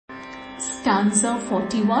Stanza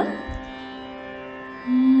 41.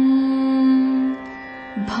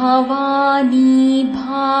 Bhavani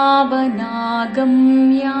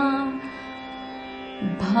bhavanagamya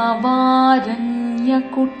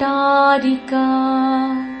bhavaranya-kutarika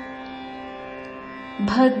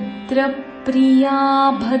bhadrapriya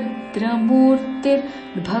bhadramurtir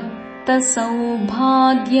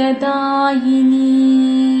bhakta-saubhagyadayini.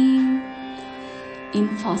 In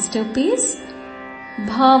faster pace.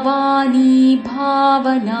 Bhavani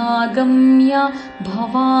bhavanagamya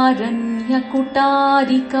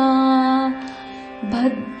bhavaranya-kutarika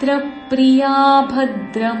bhadrapriya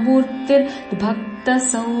bhadramurtir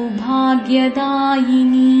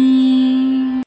bhakta-saubhagyadayini.